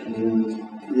privilege.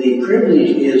 The privilege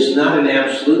is not an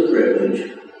absolute privilege,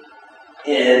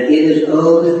 and it is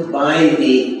owned by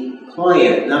the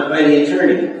client, not by the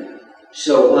attorney.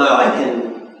 So while I can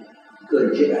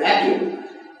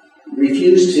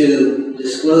refuse to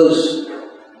disclose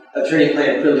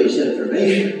attorney-client privilege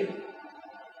information,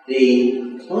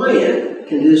 the client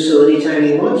can do so anytime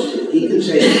he wants to. He can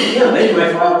say, yeah, make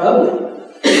my file public.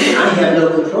 I have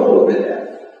no control over that.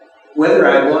 Whether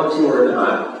I want to or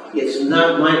not, it's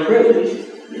not my privilege.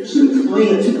 It's the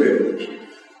client's privilege.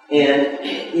 And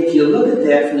if you look at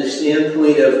that from the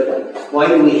standpoint of why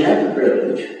do we have the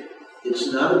privilege,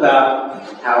 it's not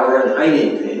about power and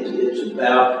hiding things. It's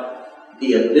about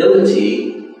the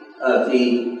ability of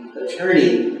the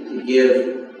attorney to give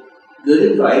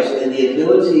good advice and the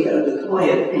ability of the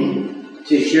client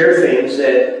to share things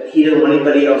that he didn't want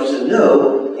anybody else to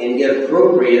know and get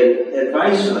appropriate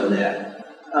advice on that.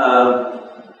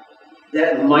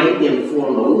 That might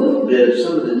inform a little bit of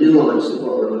some of the nuance of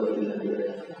what we're looking at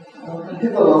here.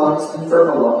 People laws and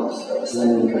verbal laws.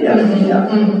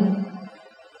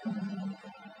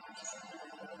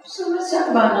 So let's talk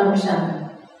about number 7.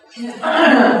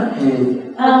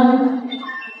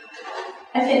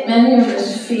 I think many of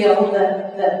us feel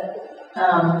that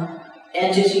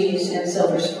entities in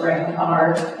Silver Spring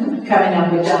are coming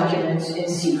up with documents in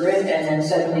secret and then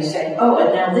suddenly saying, oh,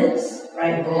 and now this,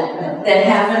 right? That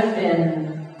haven't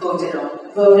been voted on,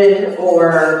 or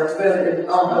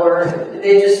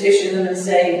they just issue them and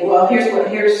say, well,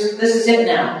 this is it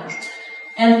now.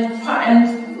 And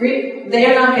they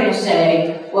are not going to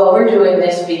say, well, we're doing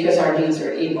this because our deeds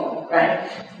are evil, right?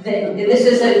 This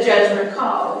is a judgment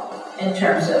call in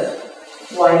terms of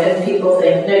why do people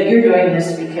think, no, you're doing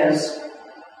this because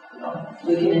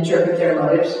we can interpret their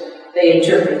motives. They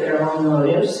interpret their own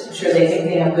motives. I'm sure they think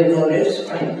they have good motives,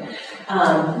 right?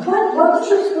 What do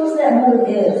you suppose that motive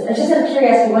is? I just have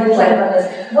curiosity when you talk about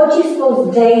this. What do you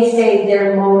suppose they say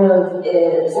their motive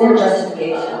is, their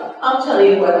justification? I'll tell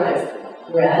you what I've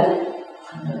read,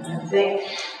 I think.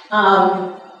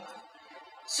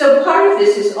 So part of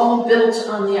this is all built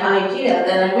on the idea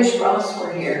that I wish Ross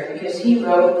were here because he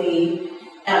wrote the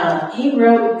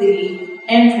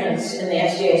entrance in the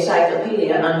SJ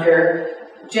Encyclopedia under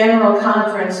General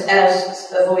Conference as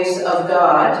the voice of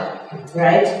God,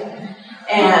 right?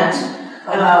 And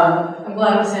I'm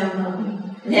glad I'm saying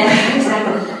yeah,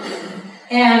 exactly.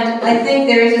 And I think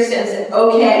there is a sense that,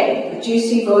 okay, the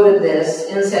GC voted this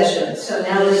in session, so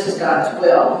now this is God's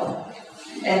will.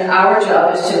 And our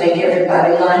job is to make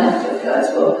everybody line up with God's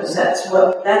will, because that's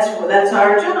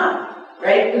our job,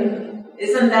 right?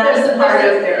 Isn't that part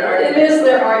of their argument? It is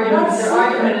their argument. Their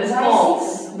argument is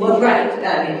false. Well, right. I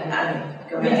mean,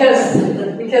 go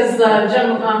ahead. Because the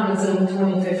General Conference in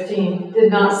 2015 did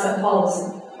not set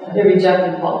policy. They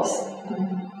rejected policy.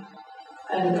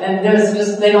 And there's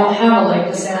just, they don't have a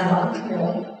leg to stand on,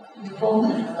 really.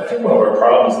 I think one of our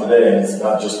problems today, and it's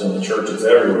not just in the church, it's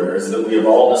everywhere, is that we have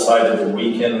all decided that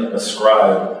we can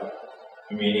ascribe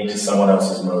meaning to someone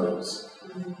else's motives.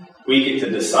 We get to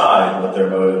decide what their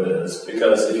motive is,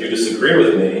 because if you disagree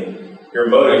with me, your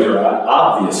motives are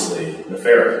obviously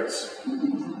nefarious.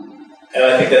 And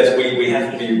I think that we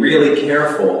have to be really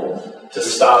careful to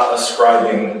stop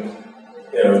ascribing,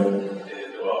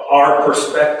 our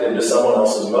perspective to someone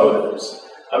else's motives.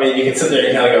 I mean, you can sit there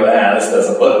and kind of go, this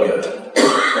doesn't look good.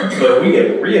 But we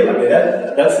get real. I mean,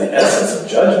 that's the essence of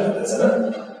judgment, isn't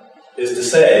it? Is to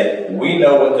say, we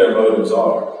know what their motives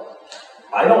are.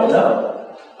 I don't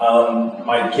know.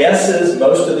 My guess is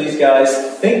most of these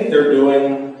guys think they're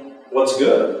doing what's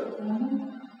good.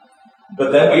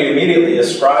 But then we immediately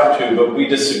ascribe to, but we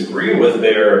disagree with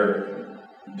their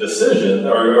decision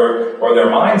or their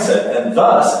mindset, and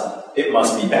thus, it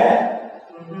must be bad.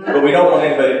 But we don't want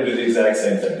anybody to do the exact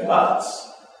same thing to us.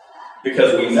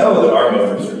 Because we know that our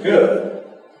motives are good.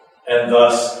 And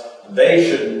thus, they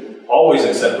should always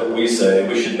accept what we say.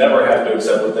 We should never have to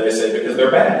accept what they say because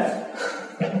they're bad.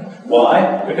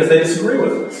 Why? Because they disagree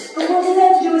with us. But what does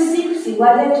that have to do with secrecy?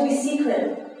 Why do they have to be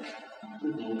secret?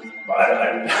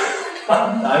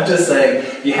 I'm just saying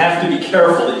you have to be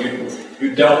careful that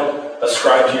you don't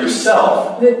ascribe to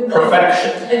yourself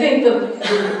perfection. I think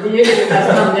the issue has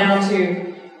come down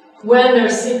to when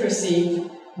there's secrecy,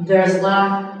 there's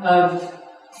lack of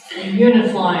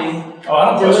unifying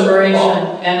deliberation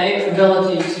and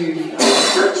ability to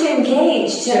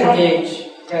engage.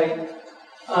 Right.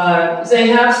 They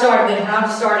have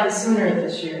started sooner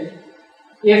this year.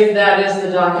 If that is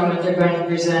the document they're going to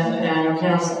present at annual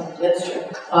council. That's true.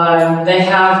 They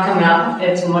have come out,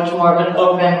 it's much more of an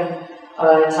open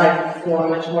type of form,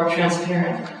 much more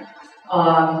transparent.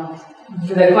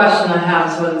 The question I have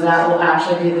is whether that will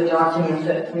actually be the document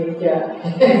that we get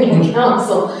in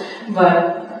council,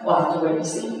 but we'll have to wait and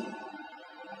see.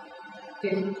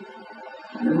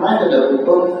 I'm reminded of a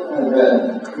book I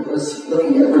read. It was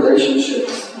looking at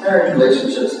relationships, marriage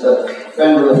relationships, but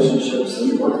friend relationships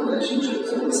and work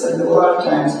relationships. It was saying a lot of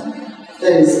times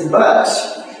things, but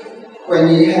when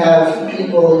you have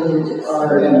people who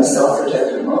are in a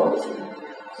self-protective mode,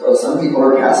 so some people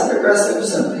are passive-aggressive,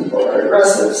 some people are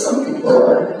aggressive, some people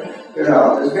are,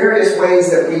 there's various ways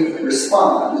that we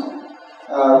respond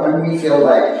when we feel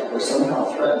like we're somehow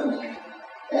threatened.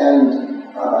 And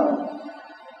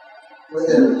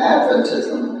within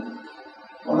Adventism,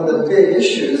 one of the big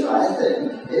issues, I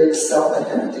think, is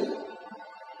self-identity.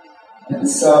 And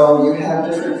so you have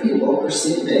different people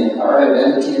perceiving our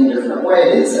identity in different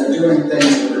ways and doing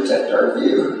things to protect our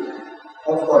view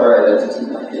of what our identity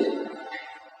might be.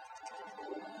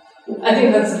 I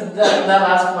think that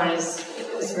last point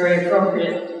is very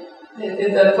appropriate.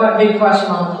 The big question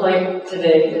on the plate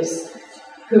today is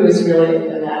who is really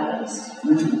an Adventist?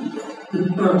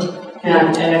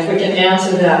 And if we can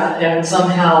answer that and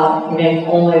somehow make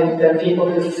only the people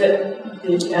who fit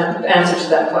the answer to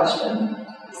that question,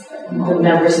 the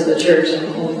members of the church,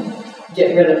 and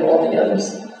get rid of all the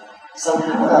others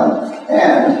somehow.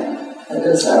 And I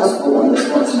did Sabbath school on this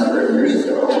once a number of years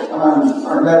ago on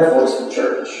our metaphors for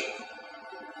church.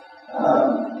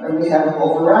 And we have a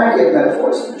whole variety of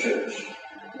metaphors for church.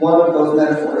 One of those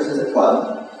metaphors is a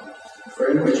club,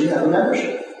 in which you have a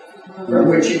membership, from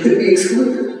which you could be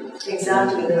excluded.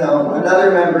 Exactly.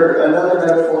 Another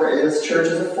metaphor is church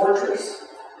as a fortress.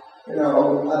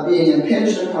 Being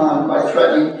impinged upon by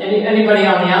threatening. Anybody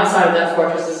on the outside of that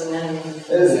fortress is an enemy.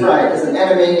 Is an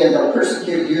enemy, and they'll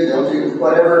persecute you. They'll do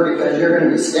whatever because you're going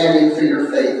to be standing for your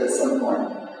faith at some point.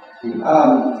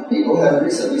 People have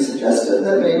recently suggested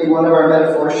that maybe one of our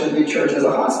metaphors should be church as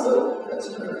a hospital,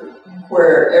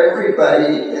 where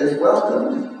everybody is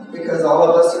welcome because all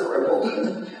of us are crippled.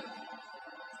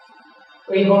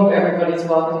 We hope everybody's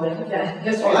welcome in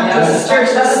history. I'm just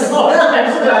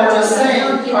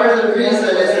saying, part of the reason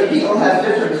is that people have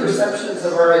different perceptions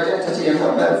of our identity and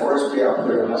what metaphors we operate.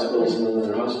 There are hospitals and then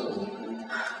there are hospitals.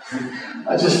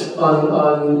 I just,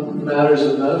 on matters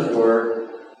of metaphor,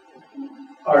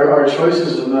 our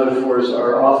choices of metaphors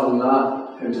are often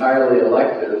not entirely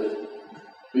elective,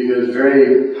 because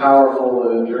very powerful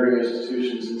and enduring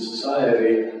institutions in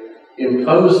society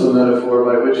impose the metaphor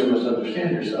by which you must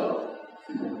understand yourself.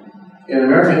 In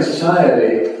American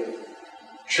society,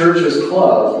 church as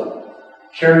club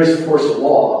carries the force of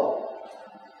law.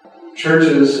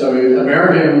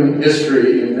 American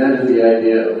history invented the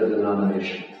idea of the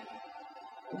denomination.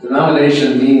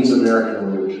 Denomination means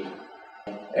American religion.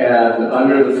 And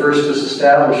under the first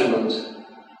disestablishment,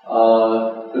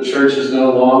 the church is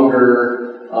no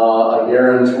longer a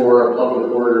guarantor of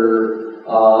public order,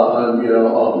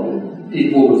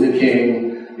 equal with the king.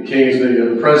 The king is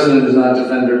the president is not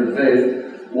defender of the faith.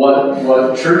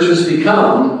 What church has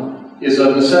become is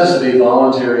of necessity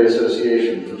voluntary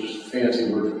association, which is a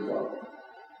fancy word for club.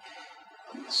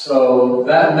 So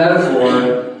that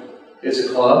metaphor, it's a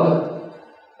club.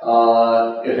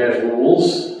 It has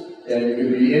rules, and you can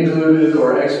be included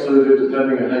or excluded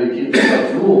depending on how you keep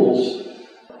those rules.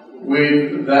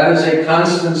 That is a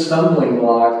constant stumbling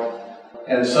block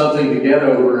and something to get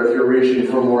over if you're reaching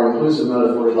for more inclusive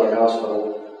metaphors like hospital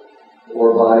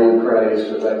or body of Christ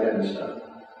or that kind of stuff.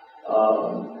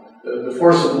 The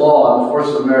force of law and the force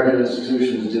of American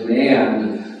institutions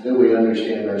demand that we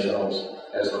understand ourselves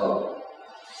as a club.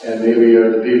 And maybe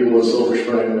the people of Silver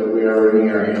Spring that we are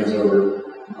wringing our hands over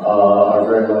are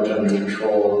very much under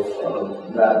control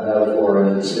of that metaphor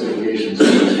and its implications in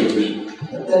the institution.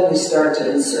 But then we start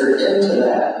to insert into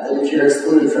that if you're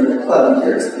excluded from the club,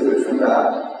 you're excluded from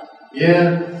God.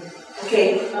 Yeah.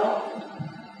 Okay, well,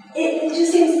 it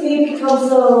just seems to me become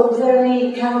so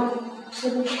very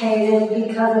complicated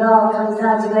because it all comes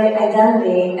down to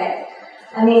identity.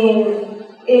 I mean,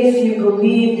 if you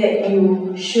believe that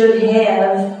you should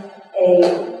have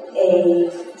a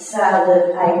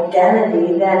solid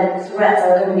identity, then threats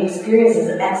are going to be experiences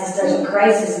of existential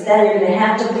crisis. Then you're going to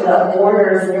have to put up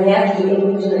borders, and you're going to have to do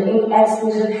inclusion and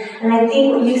exclusion. And I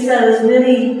think what you said is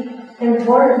really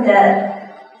important, that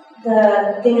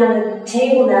the thing on the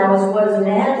table now is what is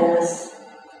madness.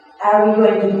 Are we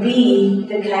going to be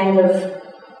the kind of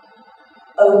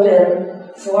open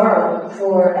forum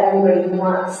for everybody who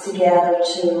wants to gather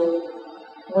to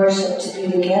worship, to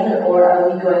be together, or are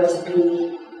we going to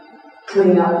be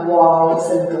putting up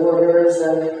walls and borders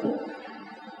and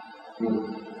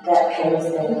that kind of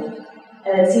thing?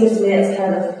 And it seems to me it's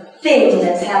kind of a thing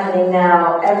that's happening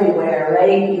now everywhere,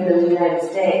 right? Even in the United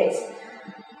States.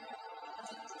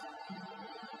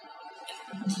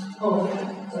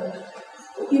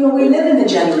 You know, we live in a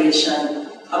generation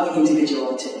of the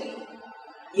individual today.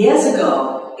 Years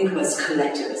ago, it was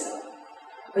collectivism.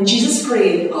 When Jesus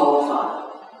prayed, Our Father,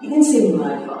 he didn't say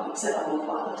my Father, he said Our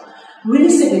Father, really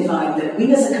signifying that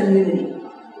we as a community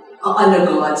are under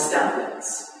God's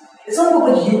standards. It's not about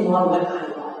what you want, what I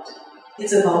want.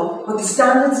 It's about what the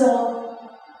standards are,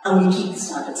 and we keep the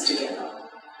standards together.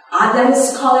 At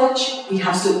Dennis College, we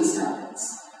have certain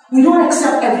standards. We don't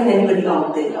accept everything anybody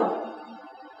out there.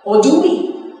 Or do we?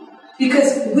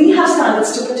 Because we have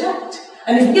standards to protect.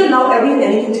 And if we allow everything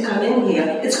and anything to come in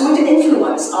here, it's going to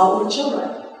influence our own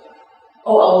children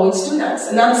or our own students.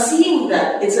 And I'm seeing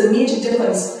that it's a major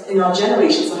difference in our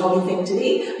generations of how we think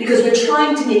today, because we're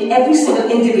trying to make every single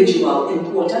individual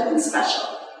important and special.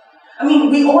 I mean,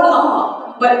 we all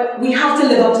are, but we have to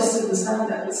live up to certain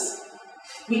standards.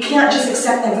 We can't just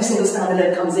accept every single standard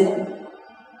that comes in.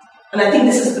 And I think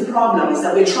this is the problem, is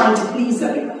that we're trying to please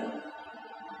everybody.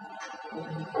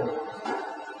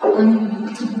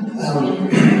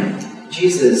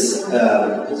 Jesus,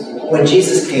 when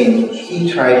Jesus came,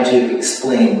 he tried to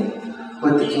explain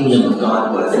what the kingdom of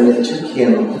God was, and it took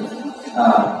him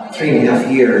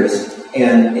 3.5 years.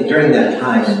 And during that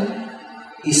time,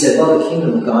 he said, "Well, the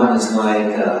kingdom of God is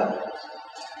like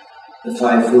the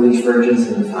 5 foolish virgins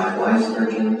and the 5 wise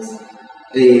virgins.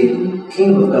 The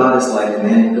kingdom of God is like a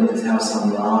man who built his house on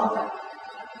the rock,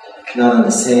 not on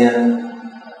the sand.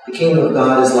 The kingdom of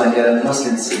God is like a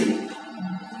mustard seed."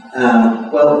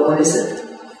 Well, what is it?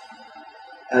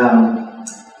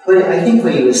 But I think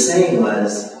what he was saying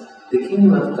was, the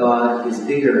kingdom of God is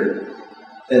bigger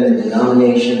than the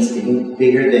denominations,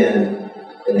 bigger than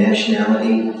the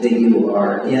nationality that you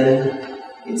are in.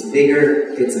 It's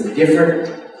bigger, it's a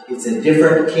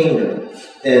different kingdom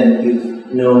than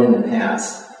you've known in the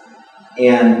past.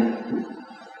 And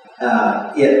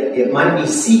it might be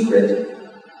secret,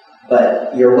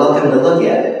 but you're welcome to look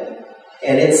at it.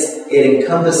 And it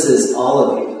encompasses all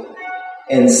of you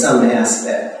in some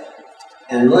aspect,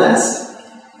 unless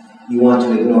you want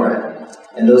to ignore it.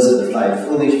 And those are the 5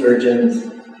 foolish virgins.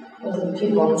 Those are the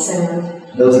people on the sand.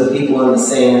 Those are the people on the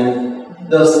sand.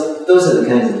 Those are the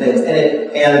kinds of things.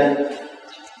 And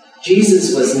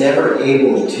Jesus was never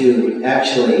able to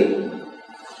actually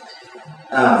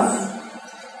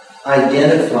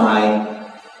identify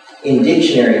in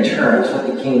dictionary terms what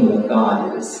the kingdom of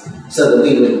God is, so that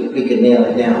we could nail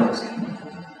it down.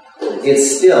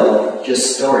 It's still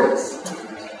just stories,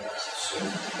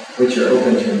 which are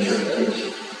open to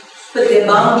interpretation. But there are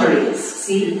boundaries,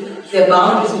 see? There are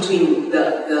boundaries between the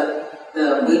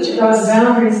regions. Those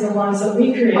boundaries are the ones that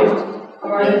we create,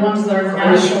 or the ones that are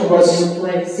natural in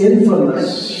place.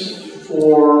 Infamous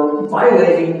for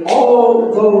violating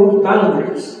all those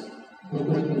boundaries.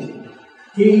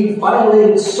 He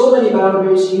violated so many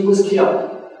boundaries, he was killed.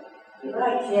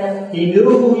 Right, yeah. He knew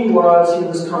who he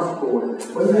was comfortable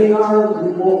with. When they are,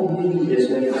 we won't need as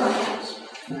many boundaries.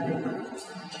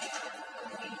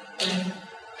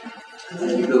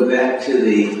 Let me go back to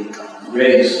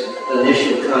Greg's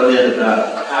initial comment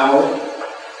about power.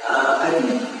 I think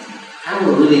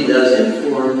power really does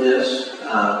inform this.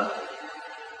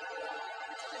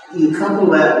 You couple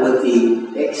that with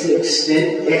the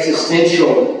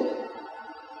existential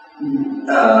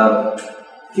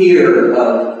fear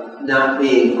of not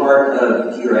being part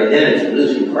of your identity,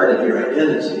 losing part of your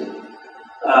identity.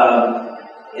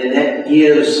 And that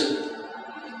gives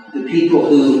the people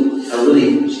who are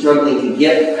really struggling to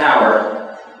get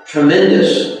power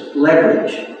tremendous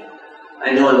leverage.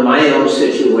 I know in my own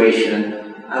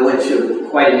situation, I went through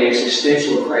quite an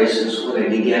existential crisis when I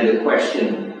began to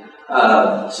question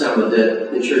some of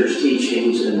the church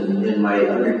teachings and my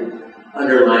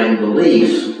underlying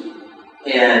beliefs.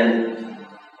 And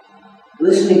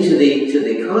listening to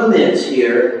the comments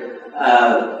here,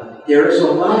 there is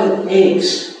a lot of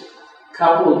angst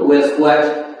coupled with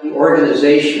what the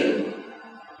organization,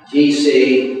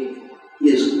 GC,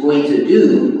 is going to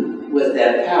do with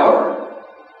that power.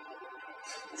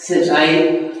 Since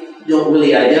I don't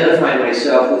really identify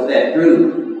myself with that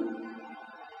group,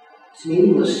 it's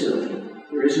meaningless to me.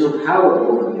 There is no power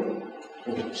over me.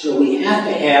 So we have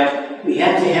to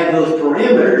have those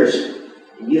parameters.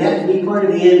 You have to be part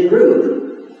of the end group.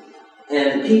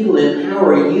 And people in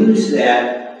power use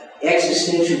that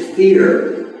existential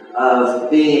fear of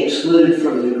being excluded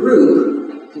from the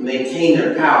group to maintain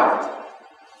their power.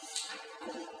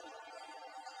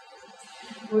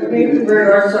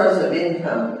 Where our source of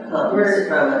income comes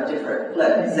from a different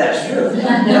place. That's true.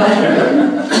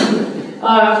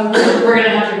 We're going to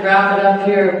have to wrap it up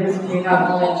here because we have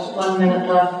only 1 minute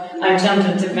left. I'm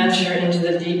tempted to venture into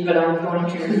the deep, but I'm going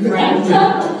to refrain.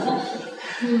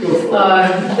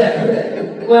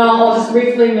 Well, I'll just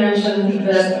briefly mention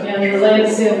that in the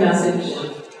Laodicea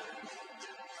message,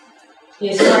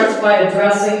 he starts by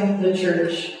addressing the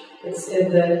church. It's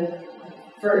in the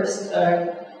first,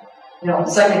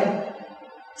 second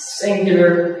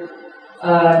singular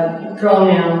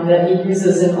pronoun that he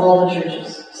uses in all the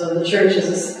churches. So the church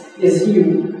is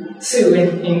you, Sue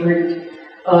in Greek.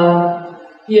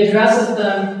 He addresses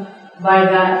them by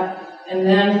that, and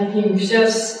then he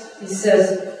shifts. He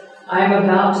says, "I am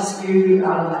about to spew you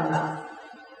out of my mouth,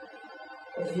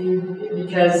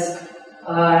 because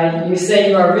you say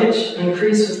you are rich and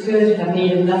increased with good, have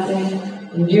needed nothing,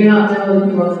 and do not know that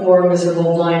you are poor,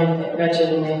 miserable, blind, wretched,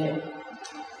 and naked.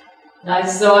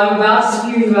 So I'm about to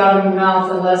spew you out of my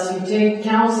mouth unless you take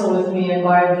counsel with me and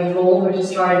buy the gold which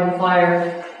is tried in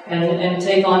fire, and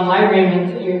take on my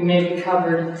raiment that you may be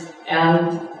covered,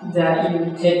 and that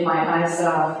you take my eye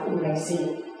salve that you may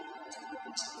see."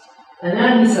 And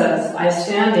then he says, "I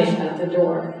standing at the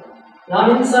door," not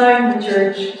inside the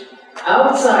church,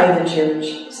 outside the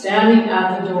church, standing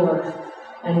at the door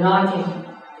and knocking.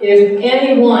 If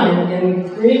anyone, in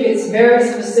Greek it's very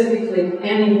specifically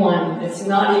anyone, it's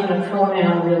not even a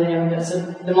pronoun really, it's a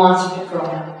demonstrative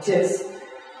pronoun, it is.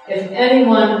 If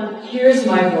anyone hears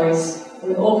my voice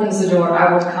and opens the door,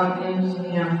 I will come into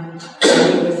him, and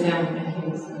be with him, and he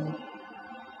with me.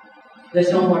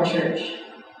 There's no more church.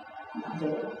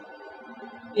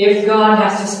 If God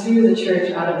has to spew the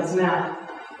church out of his mouth,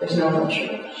 there's no more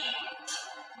church.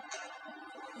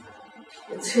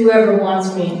 It's whoever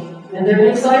wants me. And they're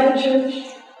inside the church.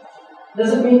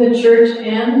 Doesn't mean the church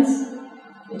ends.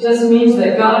 It just means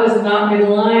that God is not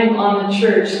relying on the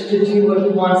church to do what he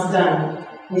wants done.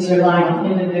 He's relying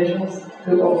on individuals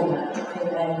who open it.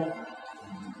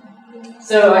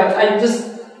 So I just,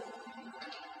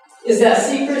 is that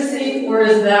secrecy, or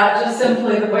is that just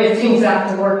simply the way things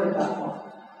have to work at that point?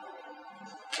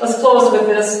 Let's close with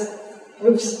this.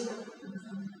 Oops.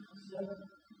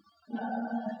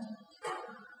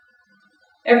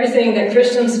 Everything that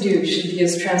Christians do should be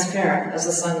as transparent as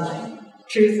the sunlight.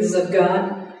 Truth is of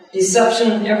God.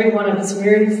 Deception in every one of its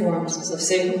myriad forms is of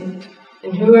Satan.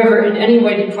 And whoever in any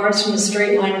way departs from the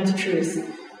straight line of the truth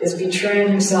is betraying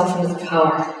himself into the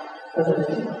power of the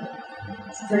living one.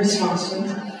 It's a very strong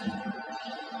statement.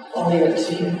 I'll leave it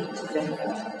to you to think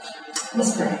about.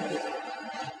 Let's pray.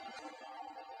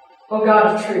 O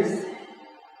God of truth,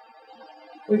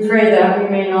 we pray that we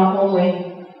may not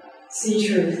only see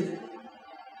truth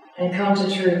and come to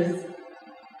truth,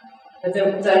 but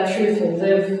that truth will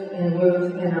live and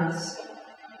move in us,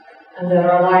 and that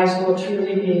our lives will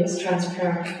truly be as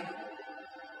transparent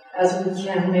as we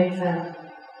can make them,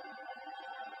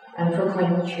 and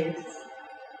proclaim the truth.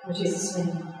 In Jesus'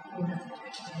 name, amen.